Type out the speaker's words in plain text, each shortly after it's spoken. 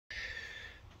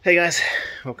Hey guys,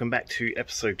 welcome back to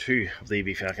episode 2 of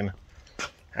the Falcon.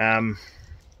 On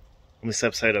this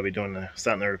episode I'll be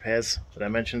starting the repairs that I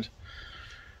mentioned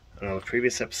in the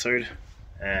previous episode,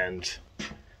 and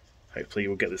hopefully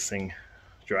we'll get this thing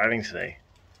driving today.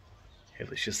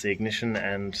 It's just the ignition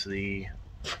and the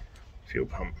fuel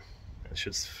pump.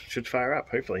 It should fire up,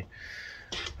 hopefully.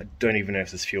 I don't even know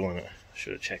if there's fuel in it. I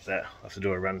should have checked that. I'll have to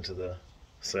do a run to the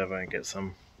servo and get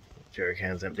some jerry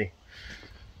cans empty.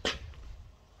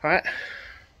 Alright,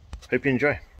 hope you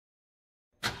enjoy.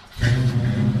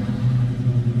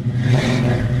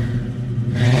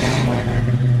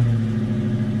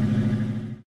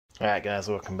 Alright guys,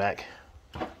 welcome back.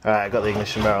 Alright, I got the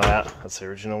ignition barrel out. That's the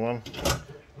original one.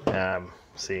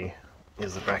 See,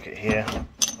 here's the bracket here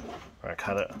where I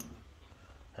cut it.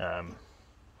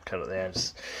 Cut it there and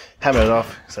just hammer it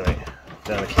off so I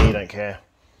don't have a key, don't care.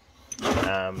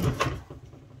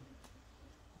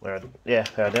 They're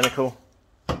identical.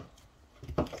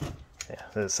 Yeah,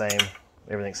 they're the same,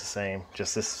 everything's the same,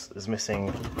 just this is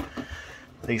missing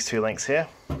these two lengths here.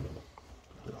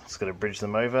 Just got to bridge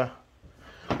them over,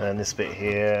 and then this bit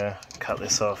here, cut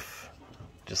this off,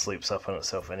 just loops up on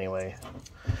itself anyway,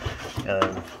 and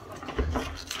then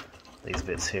these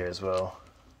bits here as well,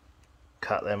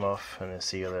 cut them off, and then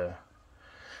see the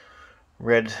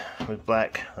red with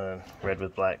black and red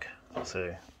with black,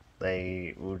 so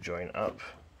they will join up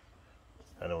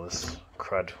and all this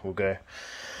crud will go.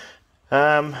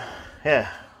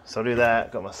 Yeah, so I'll do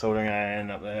that. Got my soldering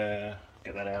iron up there,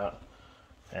 get that out,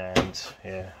 and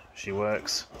yeah, she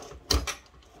works.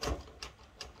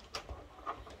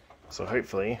 So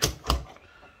hopefully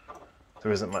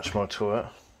there isn't much more to it.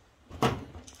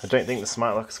 I don't think the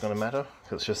smart lock is going to matter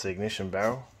because it's just the ignition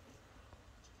barrel,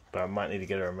 but I might need to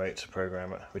get a remote to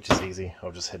program it, which is easy.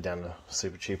 I'll just head down to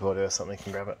Super Cheap Audio or something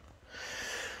and grab it.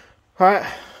 Alright,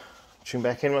 tune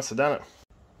back in once I've done it.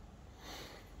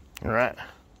 Alright,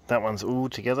 that one's all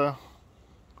together,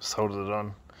 soldered it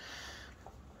on.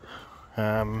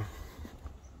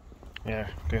 Yeah,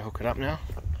 go hook it up now.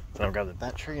 Then I'll grab the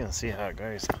battery and see how it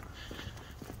goes.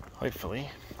 Hopefully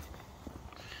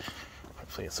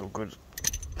it's all good.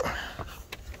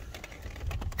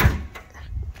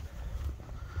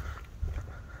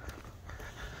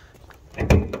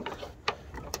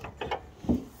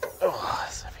 Oh,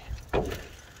 that's heavy.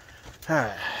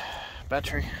 Alright,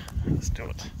 battery, let's do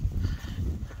it.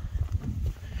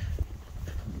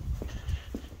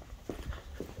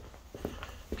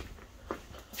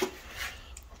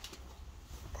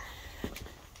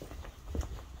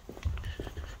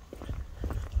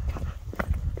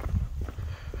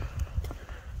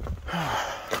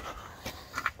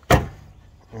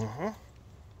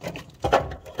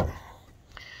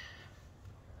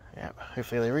 Yep,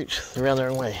 hopefully they reach around their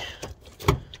own way.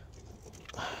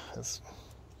 That's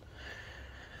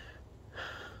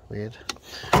weird.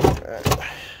 Right,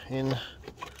 in.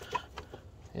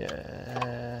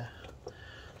 Yeah.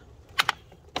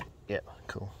 Yep,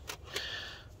 cool.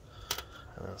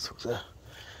 And that's hooked there.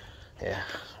 Yeah,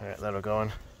 alright, that'll go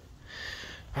on.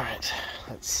 Alright,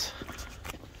 let's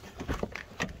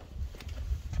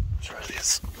try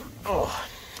this. Oh.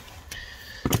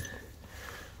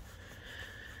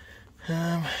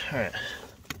 Alright.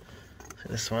 So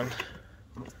this one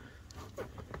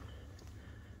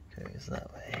goes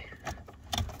that way.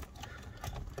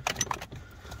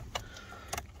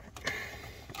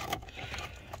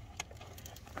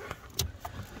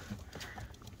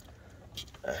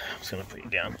 I'm just going to put you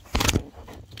down.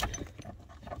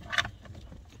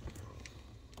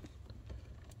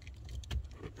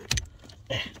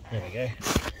 There we go.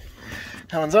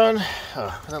 That one's on. Oh,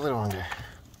 where'd that little one go?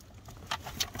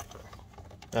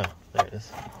 Oh, there it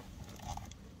is.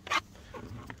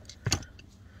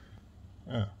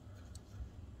 Oh.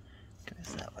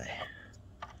 Goes that way.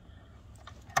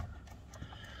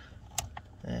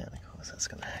 And of course that's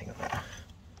going to hang on there.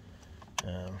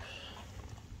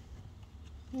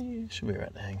 Yeah, should be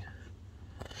right to hang.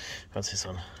 What's this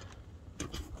on?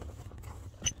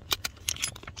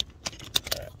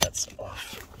 Alright, that's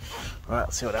off. Alright,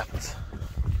 let's see what happens.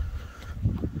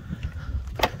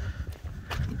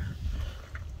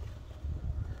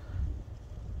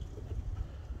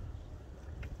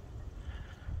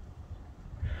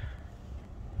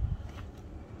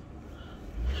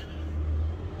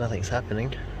 Nothing's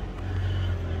happening.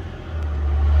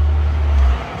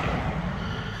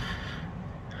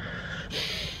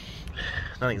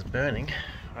 Nothing's burning.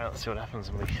 Right, let's see what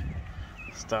happens when we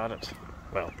start it.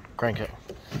 Well, crank it.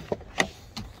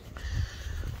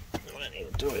 What I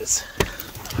need to do is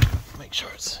make sure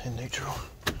it's in neutral.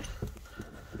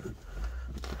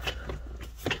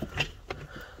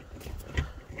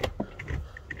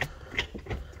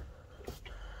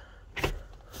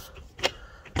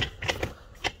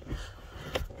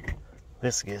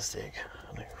 This gear stick,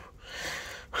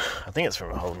 I think it's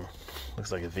from a Holden.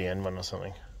 Looks like a VN one or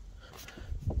something.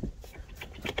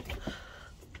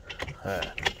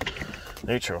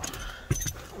 Neutral.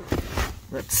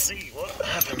 Let's see what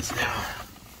happens now.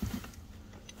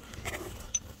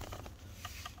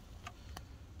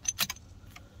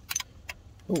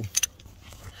 Ooh.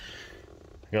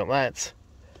 Got lights.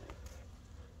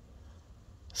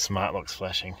 Smart lock's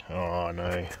flashing. Oh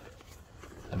no.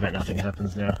 I bet nothing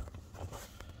happens now.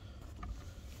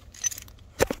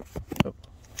 Oh.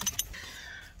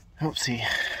 Oopsie.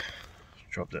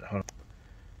 Dropped it. Hold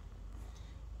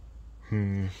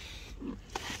on.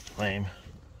 Lame.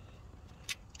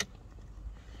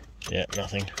 Yeah,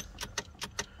 nothing.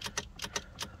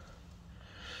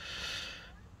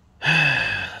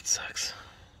 That sucks.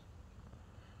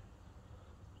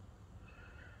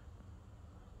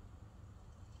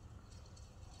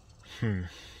 I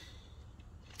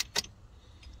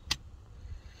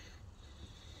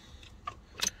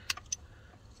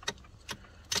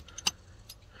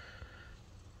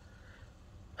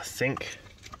think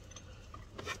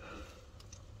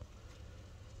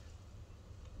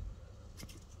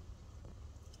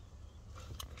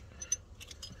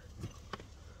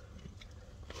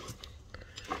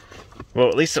well,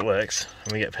 at least it works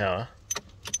and we get power.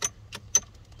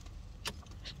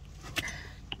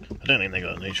 I don't think they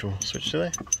got a neutral switch, do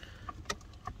they?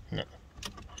 No.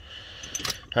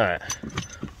 Alright.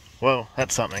 Well,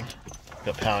 that's something.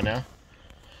 Got power now.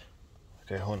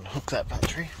 Go on and hook that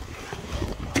battery.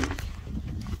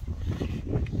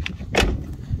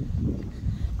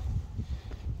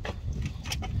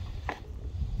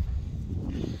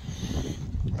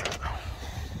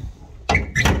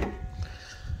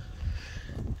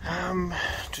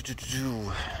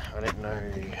 I don't know.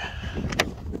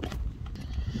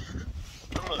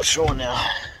 I'm not sure now.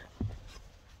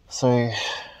 So,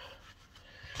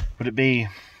 would it be...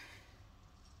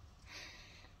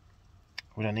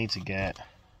 would I need to get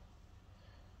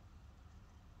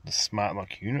the smart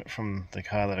lock unit from the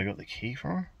car that I got the key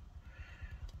from?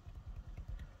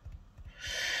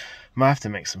 Might have to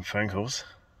make some phone calls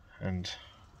and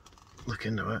look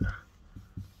into it.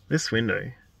 This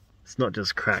window, it's not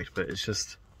just cracked, but it's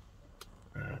just,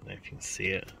 I don't know if you can see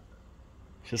it,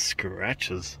 just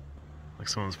scratches, like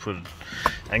someone's put an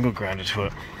angle grinder to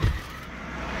it.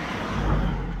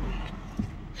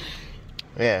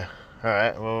 Yeah,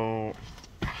 alright, well,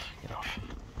 get off.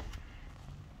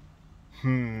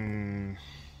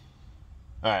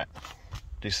 Alright,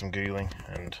 do some Googling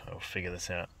and I'll figure this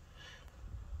out.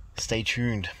 Stay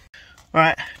tuned.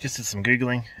 Alright, just did some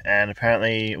Googling and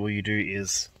apparently all you do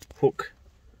is hook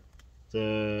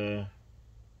the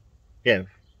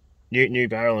new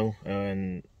barrel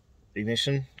and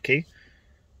ignition key,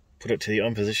 put it to the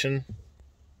on position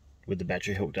with the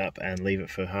battery hooked up and leave it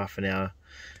for half an hour,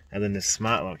 and then this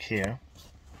smart lock here,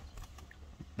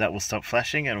 that will stop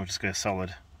flashing and it will just go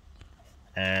solid.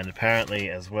 And apparently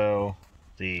as well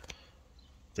the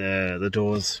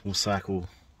doors will cycle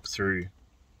through,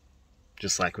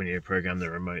 just like when you program the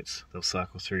remotes, they'll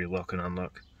cycle through lock and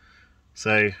unlock.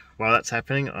 So while that's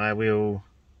happening, I will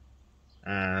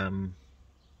get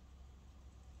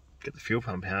the fuel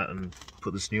pump out and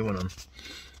put this new one on.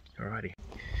 Alrighty.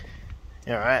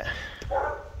 Alright. A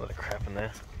lot of crap in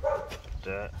there.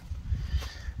 Dirt.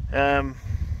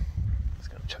 Just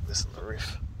gonna chuck this on the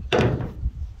roof.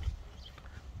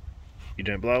 You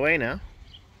don't blow away now.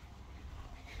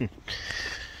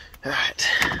 Alright,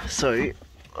 so I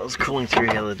was crawling through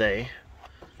the other day.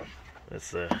 That's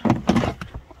the,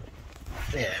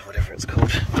 yeah, whatever it's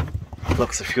called.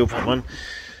 Locks the fuel pump on.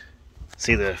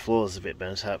 See, the floor is a bit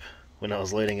bent up. When I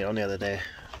was loading it on the other day,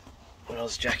 when I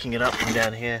was jacking it up from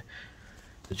down here,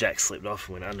 the jack slipped off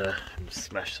and went under and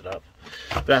smashed it up.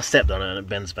 But I stepped on it and it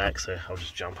bends back, so I'll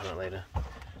just jump on it later.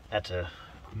 Had to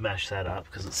mash that up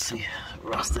because it's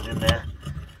rusted in there.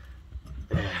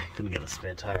 Yeah, couldn't get a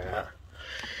spare tire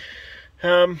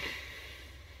out.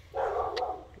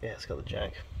 Yeah, it's got the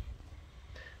jack.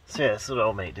 So yeah, that's what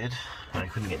old mate did. I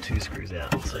couldn't get 2 screws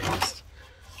out, so he just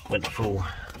went full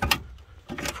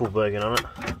Bergen on it.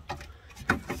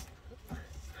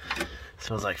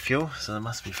 Smells like fuel, so there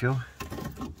must be fuel.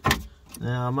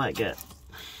 Now I might get...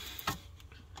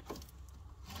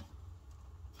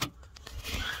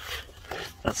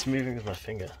 That's moving with my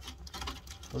finger.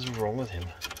 What's wrong with him?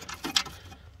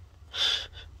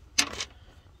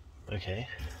 Okay.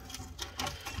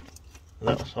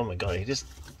 No, oh my god, he just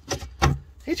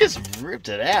ripped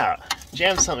it out.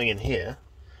 Jammed something in here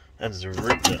and just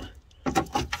ripped it.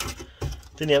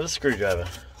 Didn't he have a screwdriver?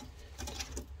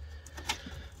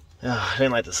 Oh, I don't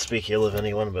like to speak ill of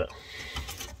anyone, but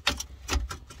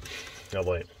Oh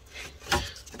wait,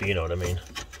 but you know what I mean.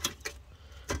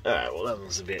 Alright, well that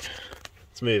one's a bit,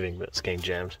 it's moving but it's getting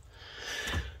jammed.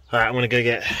 Alright, I'm gonna go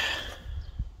get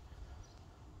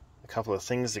a couple of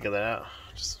things to get that out.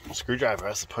 Just a screwdriver,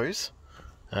 I suppose.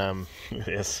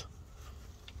 Yes.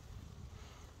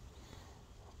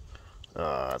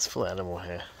 Oh, it's full of animal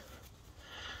hair.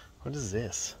 What is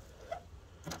this?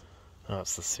 Oh,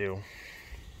 it's the seal.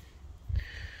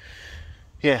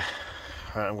 Yeah,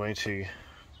 alright, I'm going to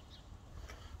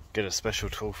get a special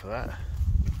tool for that.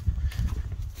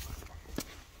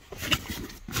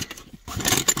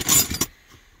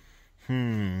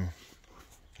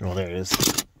 Oh, there it is,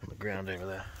 on the ground over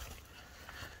there.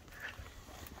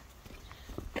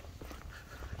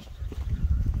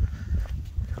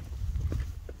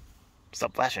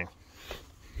 Stop flashing.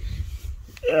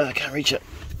 I can't reach it.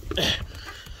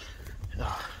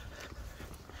 Oh.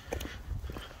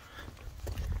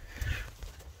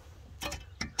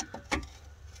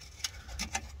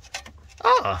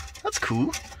 Ah, that's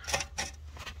cool.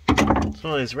 It's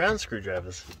one of those round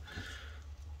screwdrivers.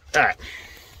 Alright,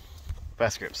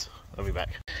 bass grips. I'll be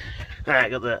back.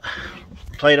 Alright, got that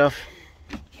plate off.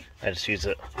 I just used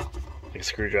it like a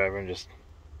screwdriver and just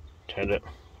turned it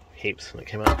heaps and it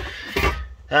came out.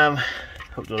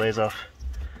 Hooked the lays off.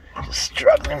 Just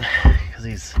struggling because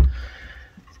he's,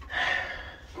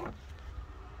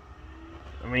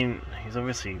 I mean, he's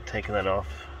obviously taken that off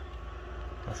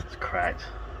unless it's cracked.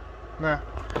 Nah.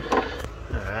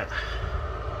 Alright.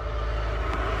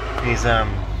 He's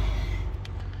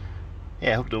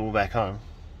yeah, hooked it all back on.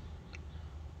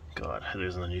 God, there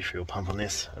isn't a new fuel pump on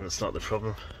this, and it's not the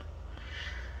problem.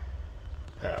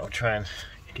 I'll try and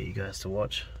get you guys to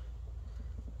watch.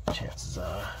 Chances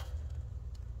are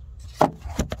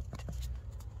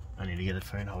I need to get a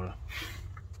phone holder.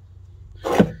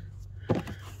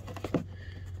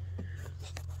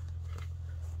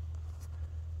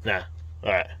 Nah,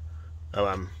 alright.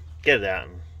 I'll get it out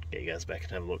and get you guys back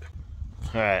and have a look.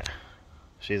 Alright,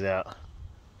 she's out.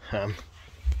 Yeah,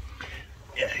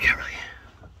 I can't really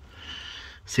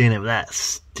see any of that.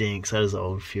 Stinks. That is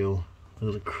old fuel.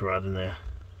 There's a crud in there.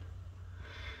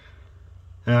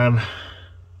 Well,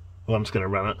 I'm just gonna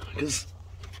run it because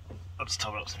I'll just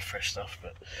top it up some fresh stuff.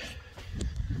 But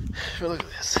look at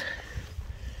this.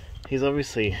 He's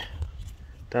obviously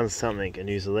done something and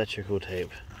used electrical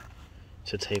tape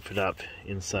to tape it up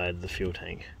inside the fuel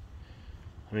tank.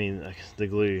 I mean, like, the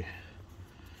glue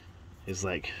is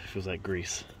like, feels like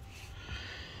grease.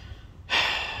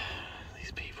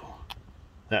 These people.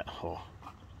 That, oh,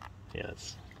 yeah,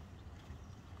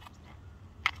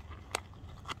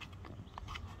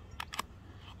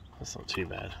 that's not too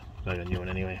bad. I got a new one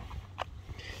anyway.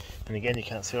 And again, you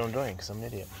can't see what I'm doing because I'm an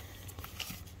idiot.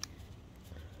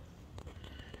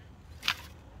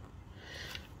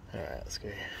 Alright, let's go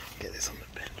get this on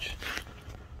the bench.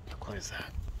 Close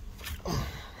that.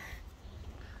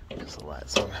 Because the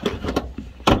light's on.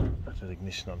 I've had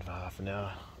ignition on for half an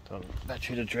hour. Don't want the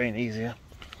battery to drain easier.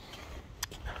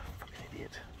 Fucking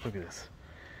idiot. Look at this.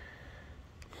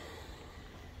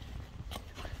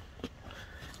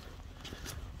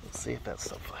 Let's see if that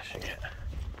stopped flashing yet. I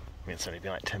mean, it's only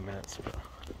been like 10 minutes, but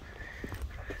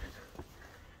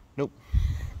nope.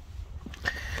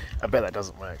 I bet that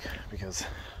doesn't work because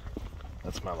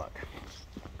that's my luck.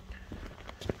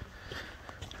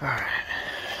 Alright.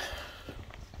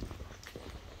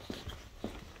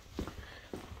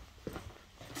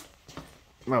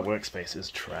 My workspace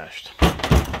is trashed.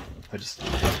 I just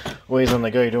always on the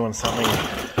go doing something,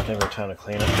 never time to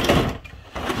clean it.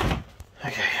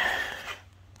 Okay.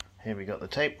 Here we got the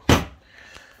tape.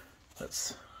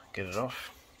 Let's get it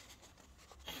off.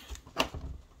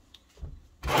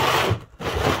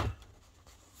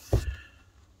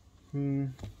 I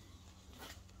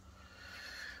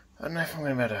don't know if I'm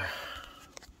going to be able to...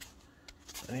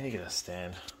 I need to get a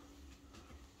stand.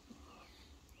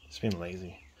 It's been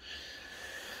lazy.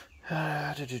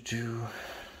 How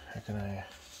can I...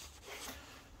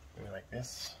 Maybe like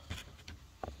this.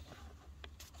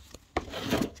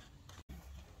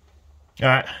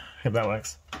 Alright, hope that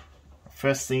works.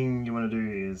 First thing you want to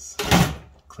do is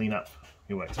clean up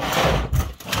your workspace.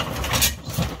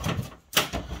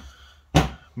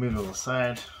 Move it all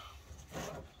aside.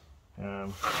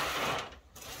 Where's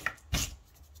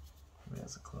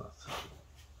the cloth?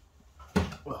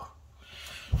 Well,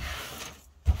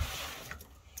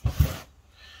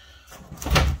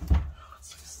 it's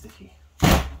so sticky.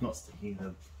 Not sticky,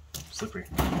 they're slippery.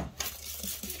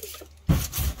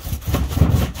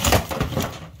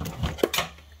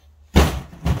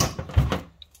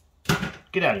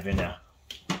 Get out of here now.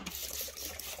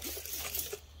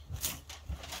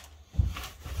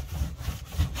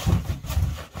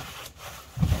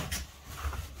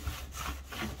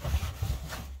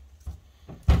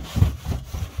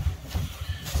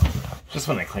 Just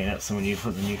want to clean it, so when you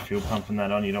put the new fuel pump and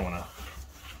that on, you don't want to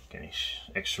get any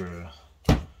extra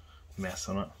mess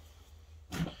on it.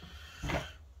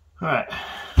 Alright,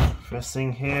 first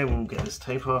thing here, we'll get this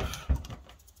tape off.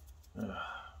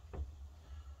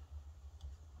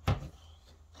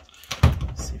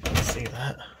 See if you can see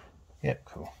that. Yep,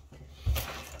 cool.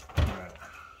 Alright,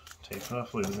 tape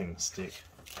off. Look, it doesn't even stick.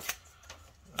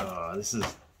 Oh, this is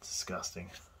disgusting.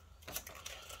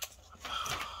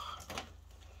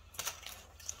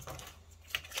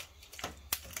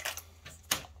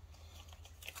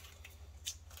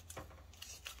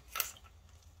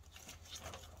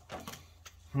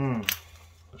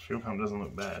 The fuel pump doesn't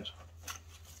look bad.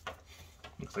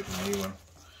 Looks like a new one.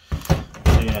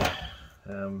 So yeah,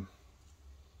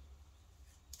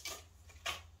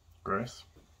 gross.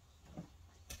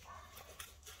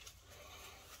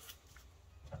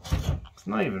 It's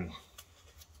not even.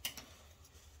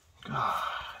 God,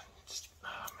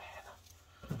 oh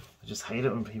man, I just hate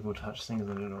it when people touch things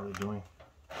they don't know what they're doing.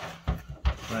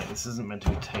 Right, this isn't meant to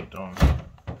be taped on.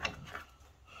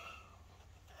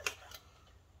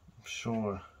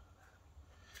 Sure.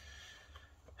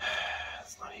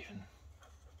 It's not even.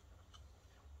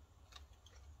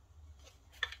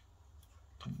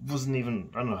 It wasn't even.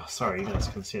 I don't know. Sorry, you guys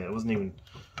can see that. It wasn't even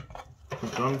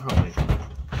hooked on properly.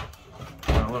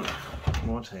 Oh, look,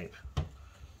 more tape.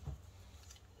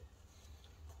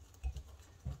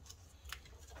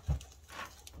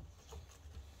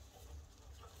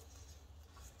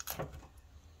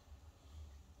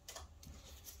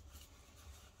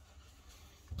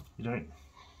 You don't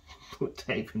put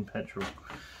tape in petrol.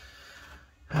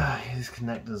 These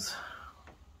connectors.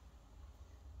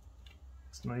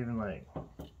 It's not even like.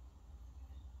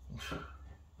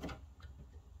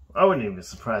 I wouldn't even be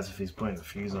surprised if he's putting the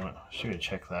fuse on it. I should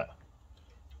check that.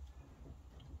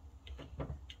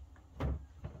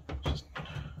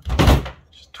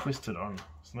 Just twist it on.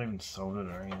 It's not even soldered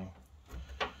or anything.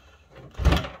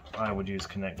 I would use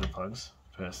connector plugs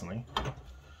personally.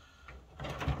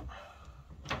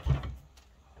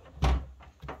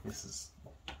 This is.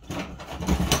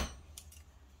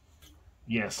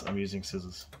 Yes, I'm using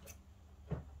scissors.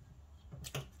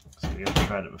 So I've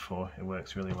tried it before, it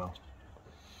works really well.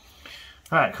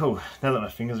 Alright, cool. Now that my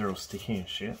fingers are all sticky and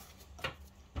shit.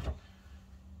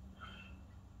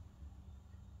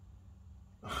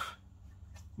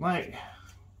 Like,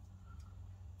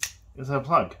 is that a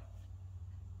plug?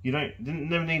 You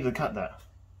never need to cut that.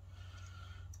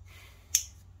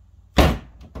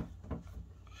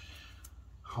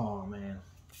 Oh man,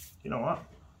 you know what?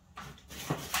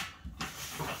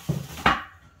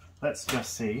 Let's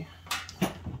just see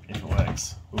if it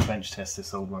works. We'll bench test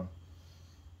this old one.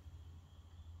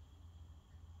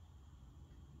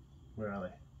 Where are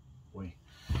they?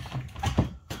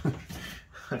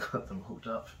 I got them hooked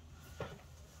up.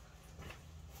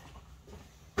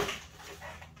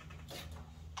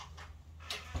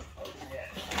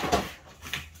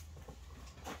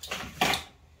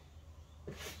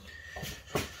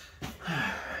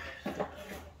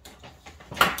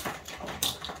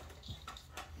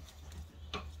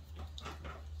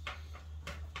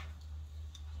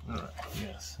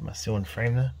 Yes, am I still in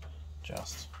frame there?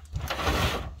 Just.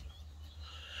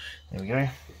 There we go.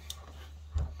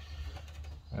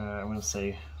 I'm going to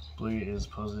say blue is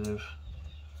positive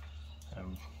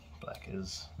and black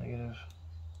is negative.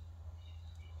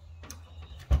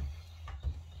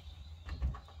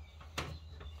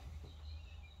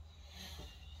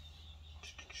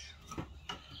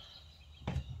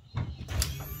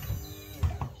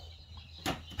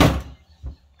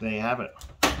 There you have it.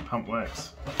 Pump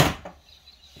works.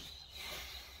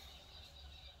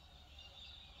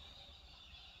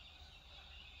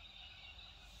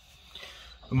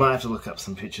 I might have to look up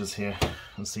some pictures here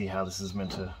and see how this is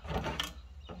meant to.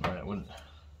 Alright,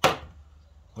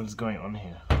 what is going on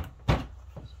here?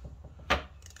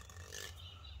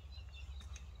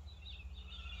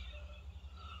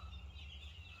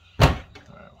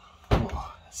 Alright.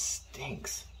 Oh, that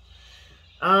stinks.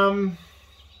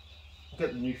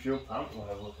 Get the new fuel pump, we'll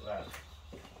have a look at that.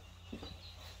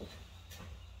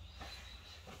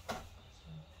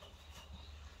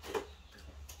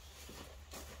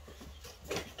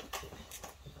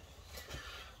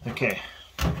 Okay.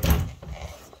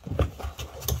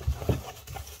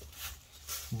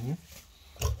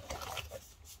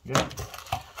 Good.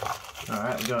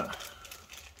 Alright, we got.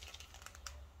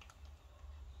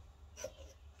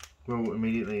 Well,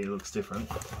 immediately it looks different.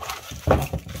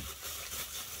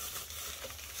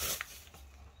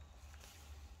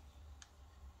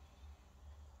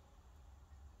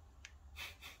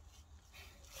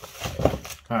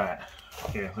 Alright,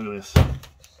 here, look at this.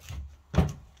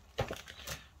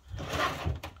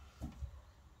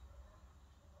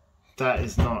 that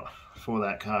is not for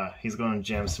that car. He's going to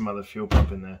jam some other fuel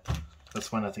pump in there.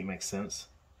 That's one I think makes sense.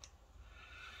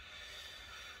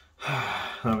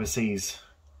 Obviously he's,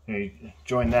 you know,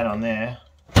 join that on there,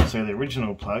 so the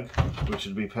original plug, which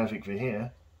would be perfect for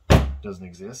here, doesn't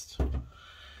exist.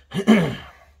 At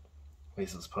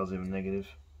least it's positive and negative.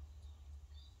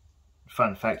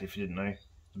 Fun fact if you didn't know,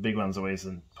 the big one's always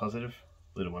a positive,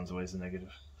 little one's always a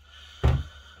negative.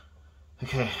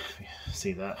 Okay,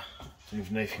 see that. Don't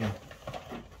even know if you can.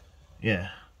 Yeah.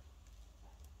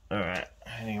 Alright,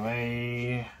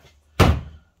 anyway.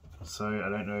 So, I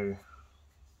don't know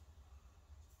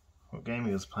what game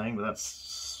he was playing, but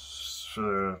that's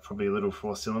for probably a little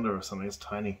 4-cylinder or something. It's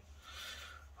tiny.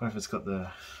 I wonder if it's got the.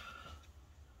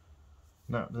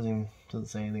 No, it doesn't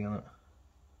say anything on it.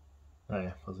 Oh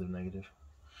yeah, positive, negative.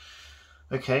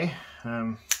 Okay,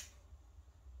 can't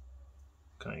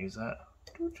use that.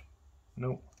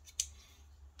 Nope.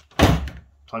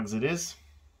 Plugs it is.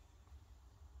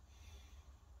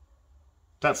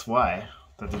 That's why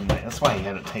that didn't. That's why he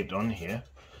had it taped on here,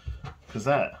 because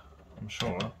that, I'm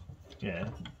sure, yeah,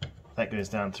 that goes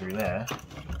down through there.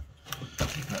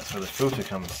 And that's where the filter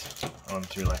comes on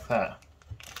through like that.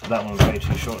 That one was way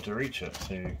too short to reach it,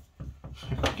 so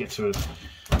get to it.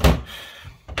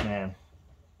 Man,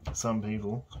 some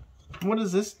people. What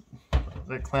is this?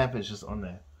 That clamp is just on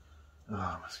there. Oh,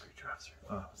 my screwdriver.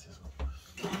 Oh, what's this one?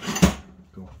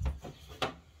 Cool.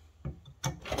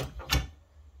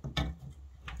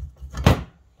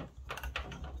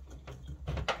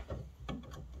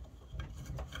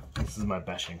 This is my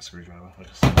bashing screwdriver.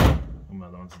 All my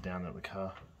other ones are down at the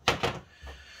car.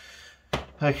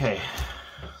 Okay,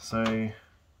 so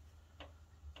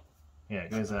yeah,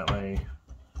 it goes that way.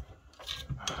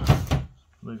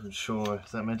 Not even sure.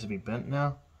 Is that meant to be bent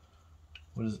now?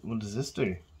 What does this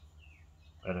do?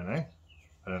 I don't know.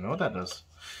 I don't know what that does.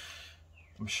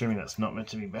 I'm assuming that's not meant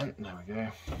to be bent. There we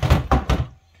go.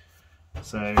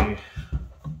 So I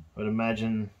would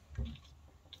imagine.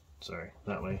 Sorry,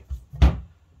 that way.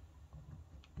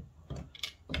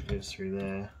 It goes through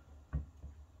there.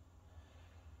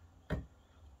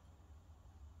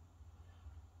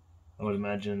 I would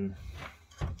imagine.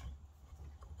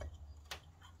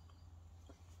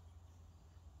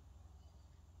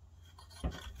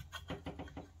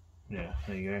 Yeah,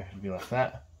 there you go. It'd be like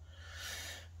that.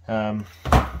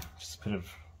 Just a bit of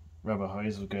rubber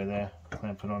hose will go there,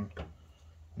 clamp it on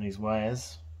these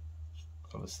wires.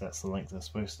 Obviously that's the length they're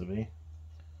supposed to be.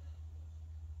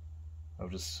 I'll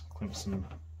just clamp some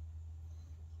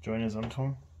joiners onto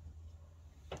them.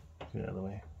 Go the other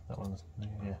way. That one's,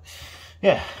 yeah.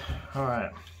 Yeah,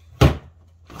 alright.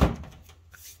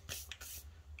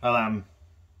 I'll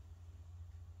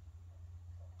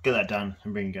get that done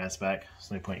and bring you guys back.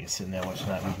 There's no point you sitting there watching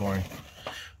that, it'd be boring.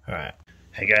 Alright.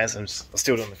 Hey guys, I'm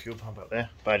still doing the fuel pump up there,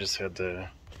 but I just heard the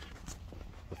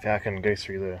Falcon go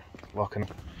through the lock-in.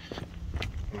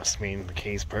 Must mean the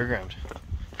key's programmed.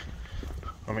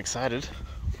 I'm excited.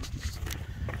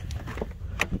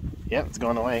 Yep, it's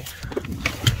gone away.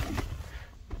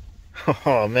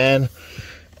 Oh man.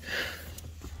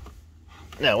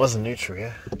 No, it wasn't neutral,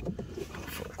 yeah.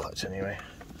 For the clutch anyway.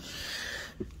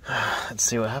 Let's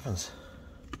see what happens.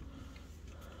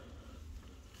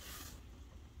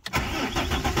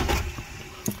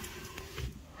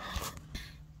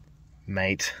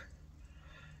 Mate,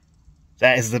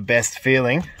 that is the best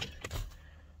feeling.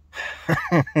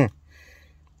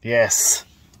 Yes.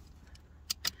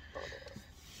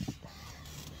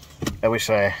 I wish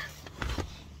I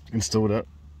installed it.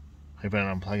 Hope I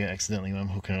don't unplug it accidentally when I'm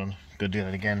hooking it on. Go do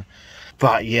that again.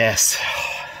 But yes,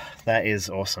 that is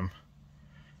awesome.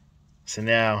 So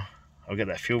now I'll get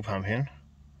that fuel pump in.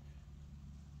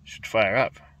 Should fire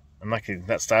up. And lucky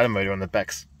that starter motor on the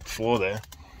back floor there.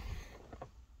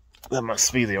 That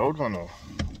must be the old one or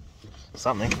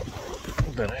something.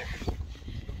 I don't know.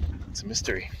 It's a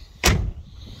mystery.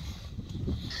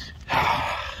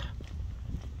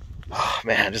 Oh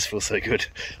man, I just feel so good.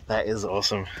 That is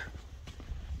awesome.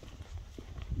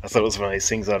 I thought it was one of these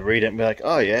things I'd read it and be like,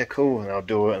 oh yeah, cool, and I'll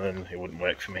do it, and then it wouldn't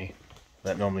work for me.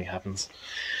 That normally happens.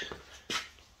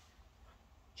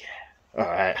 Yeah.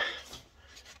 Alright.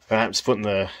 Alright, I'm just putting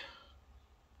the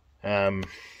what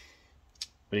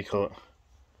do you call it?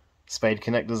 Spade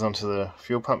connectors onto the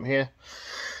fuel pump here.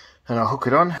 And I'll hook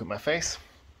it on. Look at my face.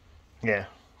 Yeah.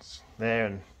 It's there,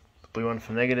 and the blue one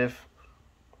for negative.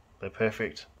 They're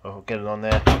perfect. I'll get it on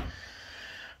there.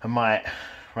 I might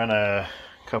run a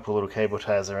couple little cable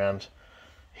ties around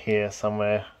here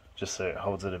somewhere just so it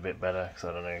holds it a bit better, because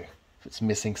I don't know if it's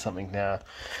missing something now.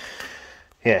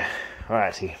 Yeah,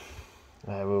 alrighty.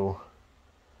 I will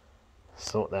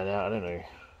sort that out. I don't know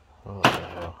What the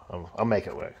hell? I'll make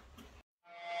it work.